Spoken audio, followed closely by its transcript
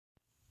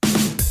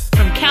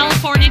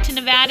California to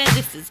Nevada.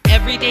 This is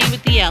Every Day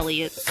with the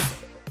Elliotts.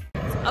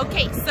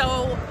 Okay,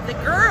 so the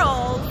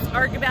girls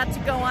are about to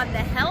go on the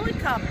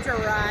helicopter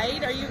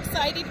ride. Are you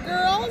excited,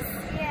 girls?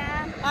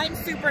 Yeah. I'm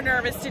super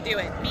nervous to do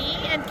it. Me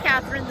and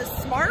Catherine, the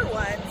smart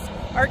ones,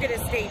 are gonna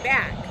stay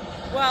back,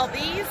 while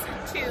these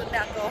two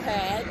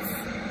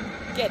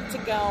knuckleheads get to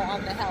go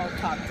on the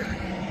helicopter.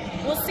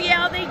 We'll see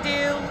how they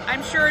do.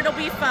 I'm sure it'll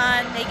be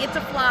fun. They get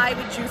to fly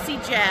with Juicy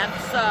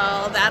Jeff,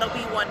 so that'll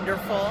be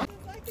wonderful.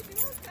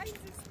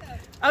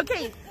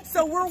 Okay,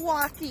 so we're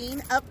walking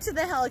up to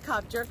the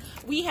helicopter.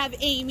 We have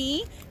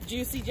Amy,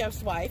 Juicy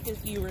Jeff's wife,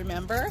 if you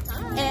remember.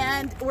 Hi.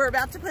 And we're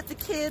about to put the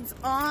kids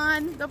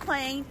on the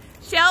plane.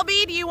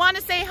 Shelby, do you want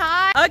to say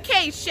hi?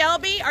 Okay,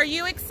 Shelby, are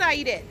you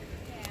excited?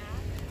 Yeah.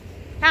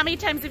 How many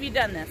times have you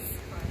done this?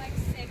 Like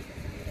 6 or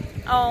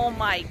something. Oh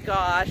my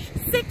gosh,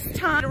 6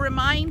 times. To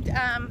remind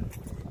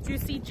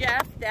Juicy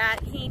Jeff that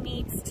he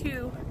needs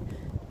to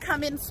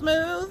come in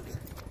smooth.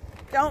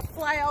 Don't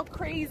fly all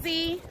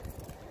crazy.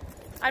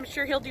 I'm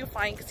sure he'll do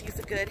fine because he's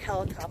a good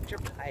helicopter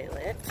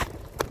pilot.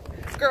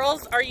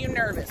 Girls, are you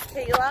nervous?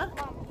 Kayla?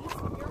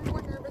 You're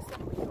more nervous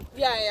than me.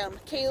 Yeah, I am.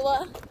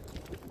 Kayla?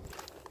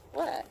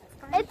 What?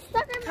 It's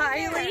stuck in my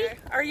Kylie, hair.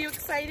 are you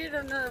excited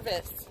or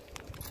nervous?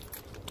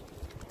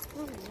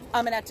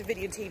 I'm gonna have to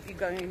videotape you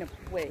going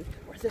away.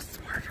 We're the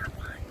smarter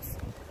ones.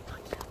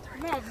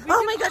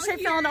 Oh my gosh, I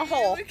fell in a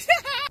hole.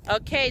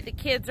 Okay, the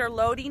kids are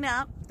loading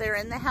up. They're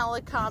in the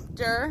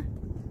helicopter.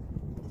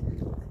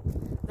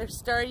 They're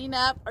starting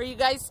up. Are you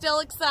guys still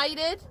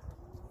excited?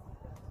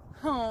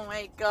 Oh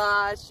my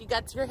gosh, you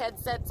got your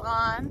headsets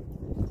on.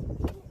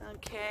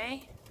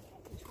 Okay.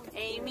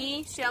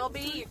 Amy,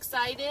 Shelby, you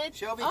excited?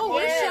 Shelby, oh,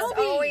 where's Yes,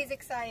 Shelby? always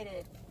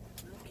excited.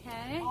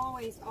 Okay.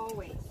 Always,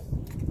 always.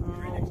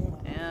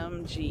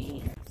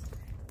 OMG.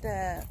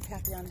 The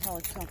Papillon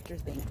helicopter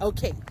thing.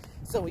 Okay,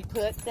 so we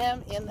put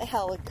them in the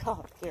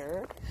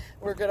helicopter.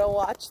 We're gonna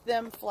watch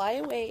them fly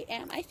away,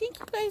 and I think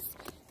you guys,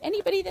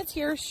 anybody that's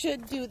here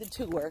should do the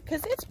tour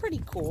because it's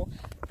pretty cool.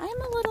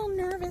 I'm a little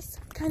nervous,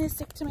 kind of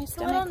sick to my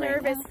stomach. A little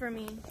right nervous now. for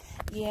me.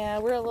 Yeah,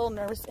 we're a little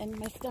nervous, and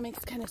my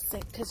stomach's kind of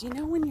sick because you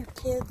know when your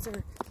kids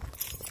are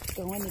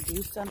going to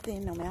do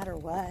something, no matter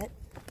what,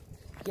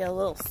 you get a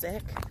little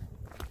sick.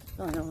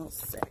 Feeling a little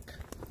sick.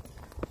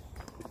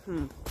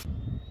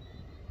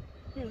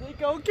 Here they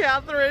go,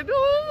 Catherine.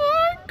 Oh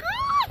my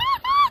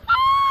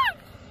God!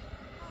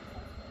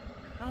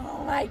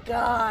 Oh my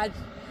God!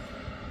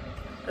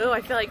 Oh,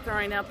 I feel like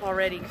throwing up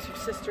already because your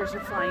sisters are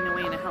flying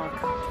away in a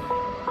helicopter.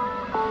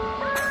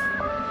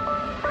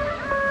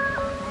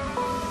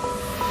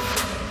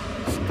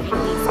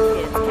 These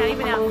kids can't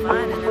even have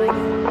fun, and then I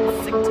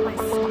get sick to my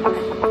stomach.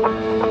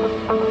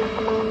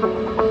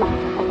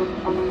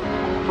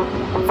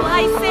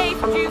 Fly safe,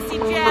 Juicy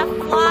Jeff.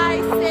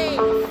 Fly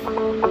safe.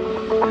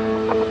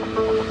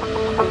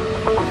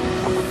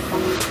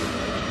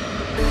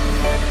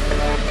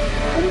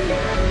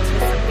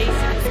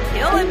 Anticipation is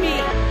killing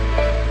me.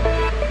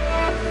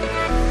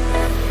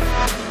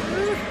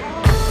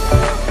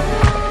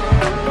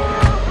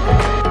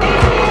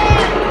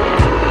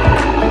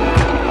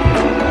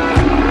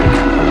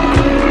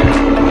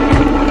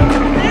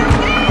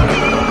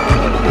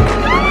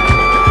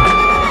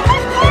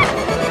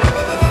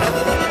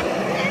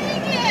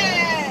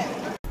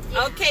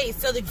 Okay,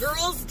 so the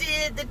girls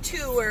did the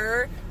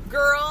tour.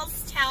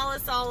 Girls, tell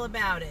us all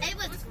about it. It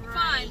was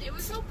fun. It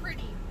was so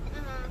pretty.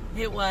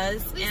 It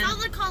was. We saw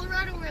the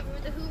Colorado River,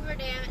 the Hoover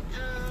Dam,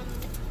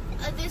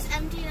 this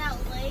emptied out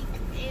lake,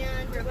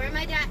 and where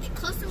my dad,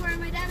 close to where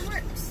my dad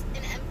works,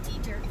 an empty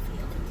dirt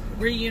field.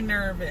 Were you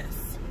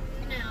nervous?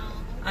 No.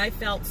 I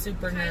felt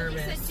super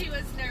nervous. Kylie said she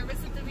was nervous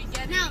at the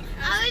beginning. No,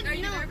 I was Are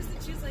you nervous?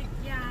 And she was like,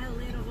 yeah, a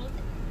little.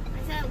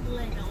 I said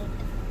little.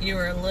 You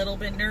were a little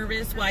bit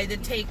nervous. Why the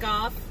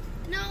takeoff?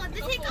 No,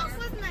 the takeoff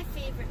was my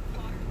favorite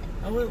part.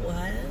 Oh, it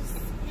was?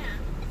 Yeah,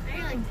 I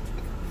really liked the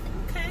takeoff.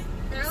 Okay.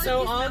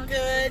 So all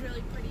good.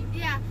 Really pretty.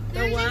 Yeah.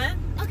 The what?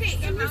 Okay,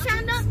 and we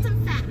found out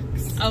some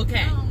facts.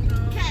 Okay. Oh,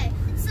 no. Okay,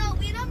 so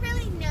we don't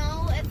really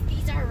know if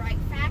these are right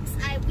facts.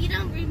 We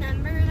don't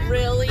remember them.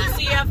 Really? But- So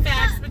you have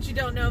facts, but you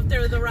don't know if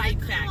they're the right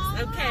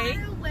facts. Okay.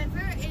 The Colorado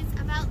River is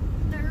about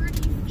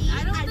 30 feet.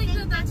 I don't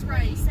think that's what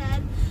he right.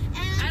 said.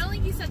 I don't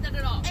think he said that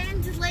at all.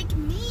 And Lake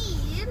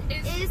Mead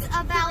is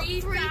about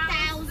 3,000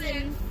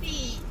 3,000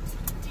 feet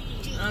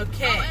deep.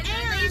 Okay. Oh, and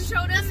then they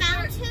showed us the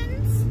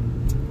mountains.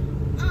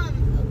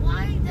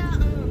 Why the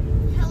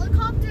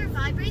helicopter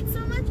vibrates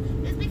so much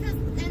is because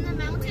in the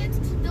mountains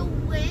the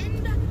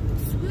wind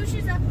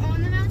swooshes up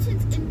on the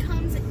mountains and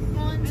comes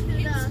onto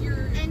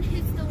and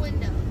hits the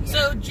window.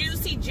 So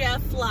Juicy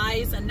Jeff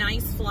flies a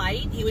nice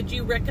flight. Would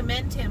you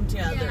recommend him to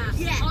others?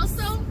 Yeah. Yes.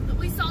 Also,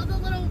 we saw the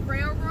little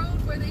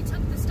railroad where they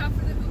took the stuff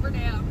for the Hoover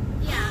Dam.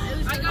 Yeah, it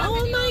was I really got Oh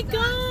video my of that.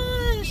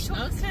 gosh. He told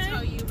us to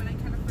tell you, but I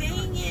kind of forgot.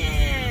 Dang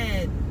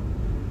it.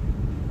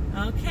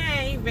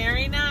 Okay,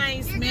 very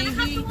nice. You're Maybe.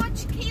 gonna have to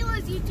watch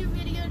Kayla's YouTube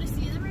video to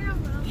see the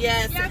railroad.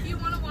 Yes. Yeah, if you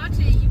want to watch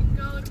it, you can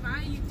go to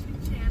my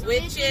YouTube channel.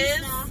 Which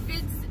is?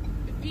 It's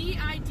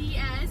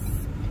VIDS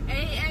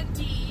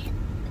AND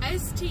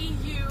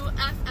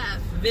STUFF.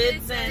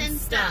 vids and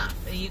stuff.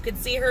 You can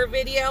see her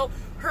video,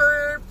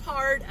 her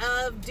part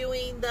of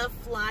doing the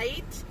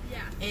flight.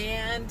 Yeah.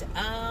 And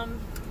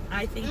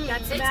I think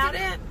that's about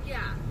it.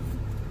 Yeah.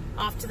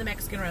 Off to the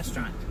Mexican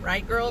restaurant.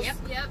 Right, girls?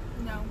 Yep.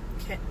 No.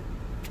 Okay.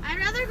 I'd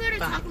rather go to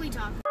Bye. Taco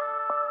Talk.